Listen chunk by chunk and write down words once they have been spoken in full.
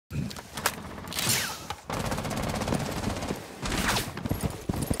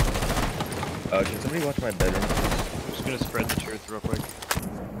Can somebody watch my bedroom? I'm just gonna spread the truth real quick.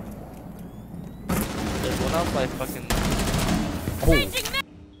 There's one out by fucking. Oh.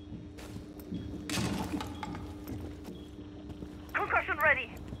 Concussion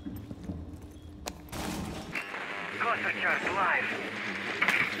ready. Cluster charge live.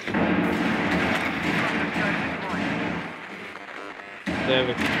 Cluster charge deployed. They have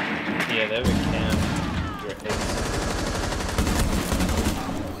a, yeah, they have a cam.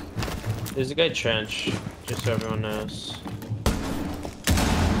 There's a guy trench, just so everyone knows.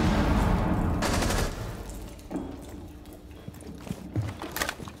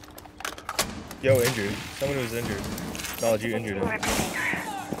 Yo, injured. Someone was injured. Knowledge you injured him.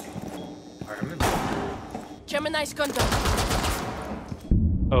 Gemini's contact.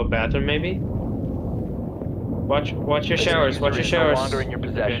 Oh, bathroom maybe? Watch your showers, watch your showers. No longer in your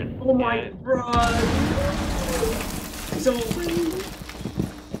possession. Oh my god! So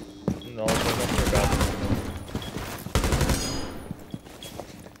Knowledge went up to your bathroom.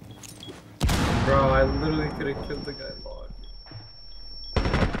 bro, I literally could have killed the guy log.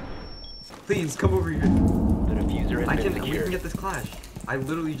 Please come over here. The diffuser has been We secured. can get this clash. I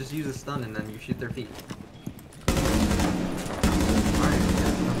literally just use a stun and then you shoot their feet. Alright,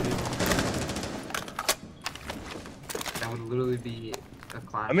 that would literally be a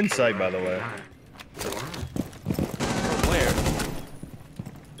clash. I'm inside, by the way. From where?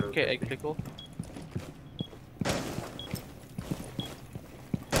 Okay, egg pickle.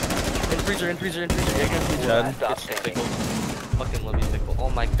 In freezer. Egg and freezer. Last op It's standing. pickle. Fucking love you, pickle. Oh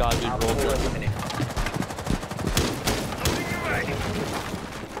my god, dude, rolled it.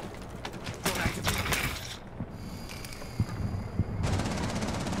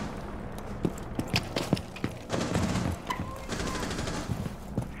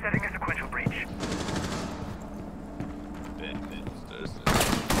 Setting a sequential breach.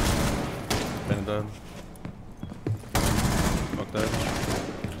 Been done. Fuck that.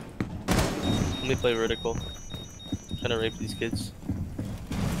 Let me play vertical. Trying to rape these kids.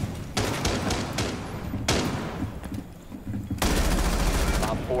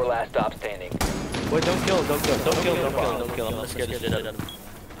 Op 4 last stop standing. Wait, don't kill him. I'm not scared to shit out of him.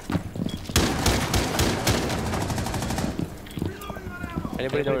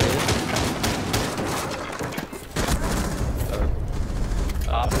 Anybody know where it is?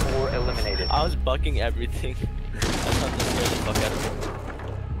 Op 4 eliminated. I was bucking everything. That's not to scare the fuck out of me.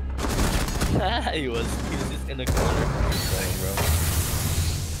 he was just in the corner. Dang, bro.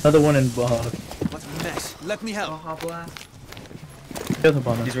 Another one in bog. What a mess. Let me help. Hot blast. Kill the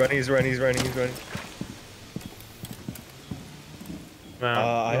bomber. He's running.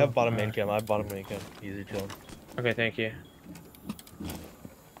 I have bottom main cam. Easy chill. Okay, thank you.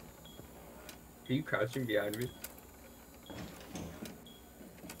 Are you crouching behind me?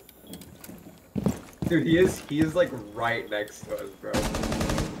 Dude, he is like right next to us, bro.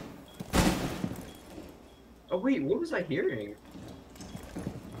 Oh wait, what was I hearing?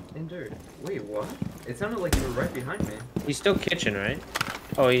 Injured. Wait, what? It sounded like you were right behind me. He's still kitchen, right?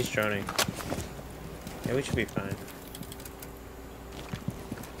 Oh, he's droning. Yeah, we should be fine.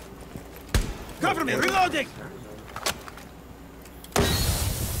 Cover me. Reloading.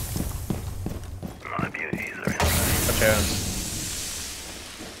 My beauties are Watch out.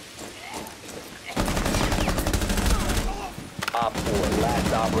 Op 4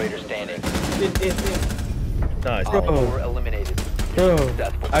 last operator standing. Nice. Op 4 eliminated. Bro,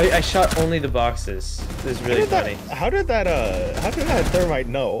 Successful. I shot only the boxes. This is really funny. How did that thermite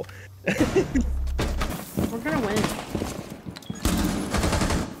know? We're gonna win.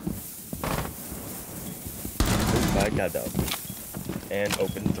 I got up and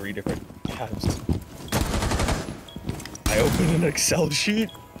opened 3 different tabs. I opened an Excel sheet.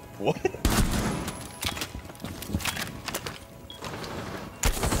 What?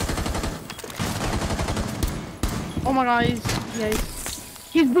 Oh my god, he's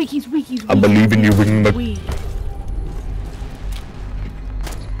weak. I believe in you, Wingback. Weak.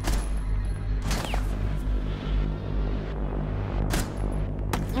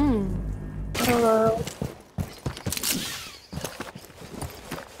 Hello.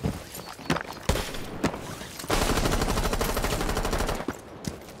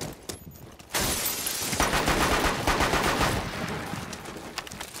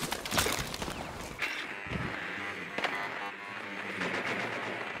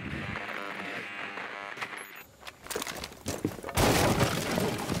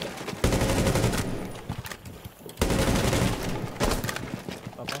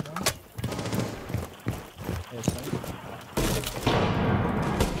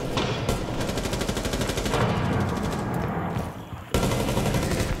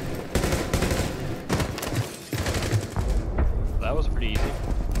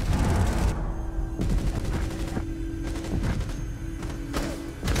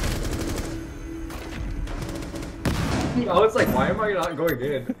 I was like, why am I not going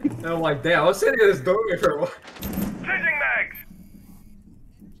in? And I'm like, damn, I was sitting in this doorway for a while. Changing mags!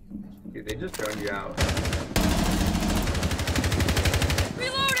 Dude, they just drowned you out.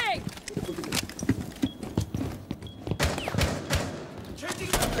 Reloading!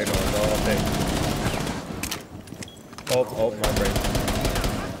 Okay, no, thing. Oh, my brain.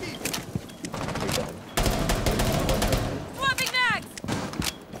 Swapping mags!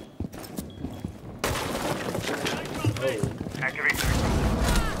 Activate.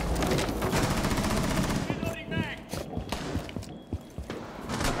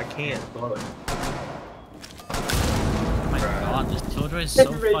 I can't. Blow it. Oh my god, this Killjoy is so It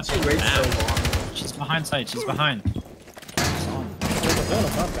made you fucking wait so bad. long. She's behind side, she's behind. She's on.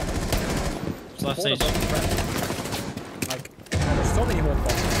 She's left side. There's so many more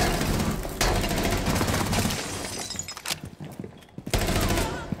bugs.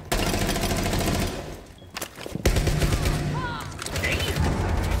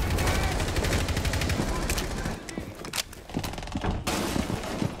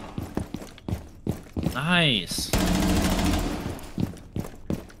 Nice.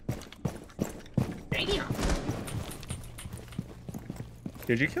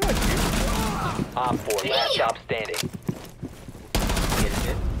 Did you kill a cube? Op 4, last stop standing.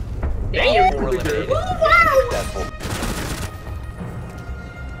 Damn, 4 eliminated. Successful.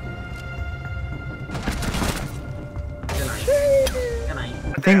 Can I?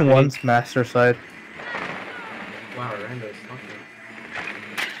 I think one's master side. Wow, Rando's fucking.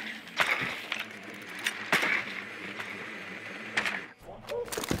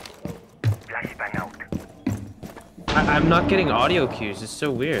 Flashbang out. I'm not getting audio cues. It's so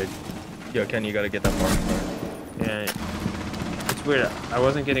weird. Yo, Ken, you gotta get that mark. Yeah. It's weird. I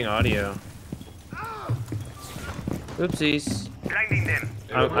wasn't getting audio. Oopsies. Blinding them.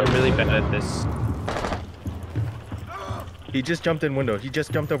 I'm really bad at this. He just jumped in window. He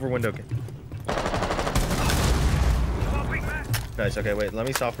just jumped over window. Ken. Nice. Okay, wait. Let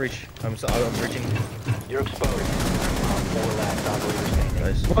me soft reach. I'm reaching. You're exposed. Op 4 last operator standing.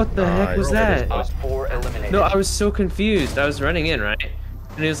 Nice. What the heck was that? Op 4 eliminated. No, I was so confused. I was running in, right?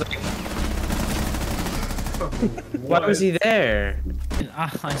 And he was like, why was he there?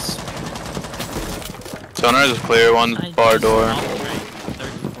 Sonar is clear, one bar door.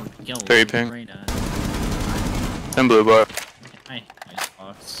 3 ping. And blue bar. Nice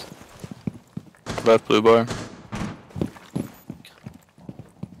box. Left blue bar.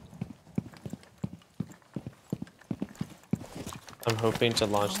 I'm hoping to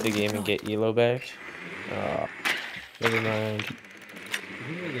launch the game and get Elo back. Never mind.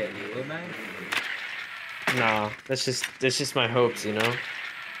 You gonna get Nilo back? Nah, that's just my hopes, you know?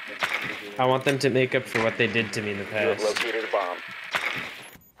 I want them to make up for what they did to me in the You have past. located a bomb.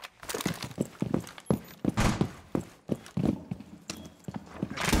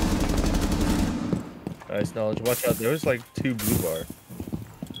 Nice knowledge. Watch out. There was like 2 blue bar.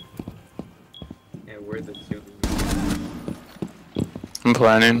 Yeah, we're the two. I'm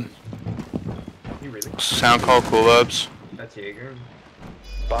planning. You really? Sound call cool labs. That's Jaeger.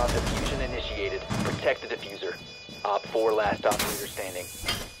 Bomb diffusion initiated. Protect the diffuser. Op 4 last operator standing.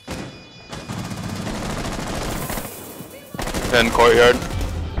 Then courtyard.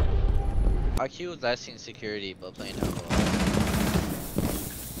 IQ was less in security, but playing alcohol.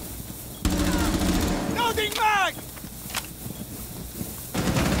 Loading mag!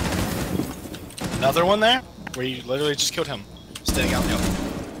 Another one there? Where you literally just killed him. Standing out in the open.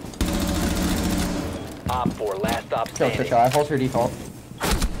 Op 4 last stop standing. I hold your default.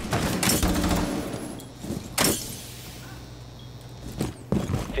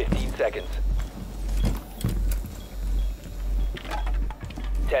 Seconds.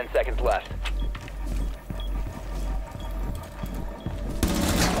 10 seconds left.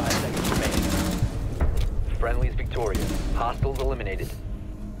 5 seconds remaining. Friendly's victorious. Hostiles eliminated.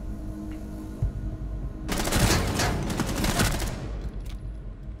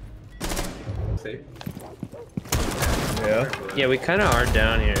 Safe. Yeah. Yeah, we kind of are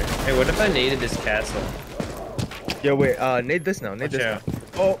down here. Hey, what if I naded this castle? Yo, wait. Nade this now. Nade this now.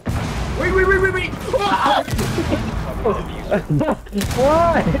 Oh. Wait! Why?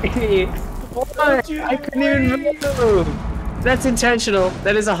 Why? I couldn't even move. That's intentional.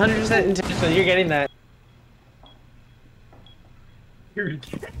 That is 100% intentional. You're getting that.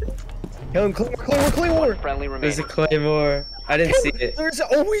 Helen, Claymore! Friendly There's a remaining. claymore. I didn't see it. There's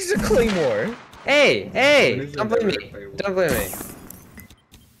always a Claymore. Hey! Don't blame me. Don't blame me.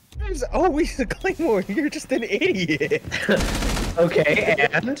 There's always a Claymore. You're just an idiot. Okay,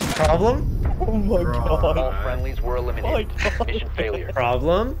 and? Problem? Oh my god. All friendlies were eliminated. Oh my God. Mission failure.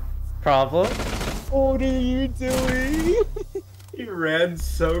 Problem? What are you doing? He ran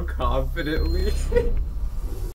so confidently.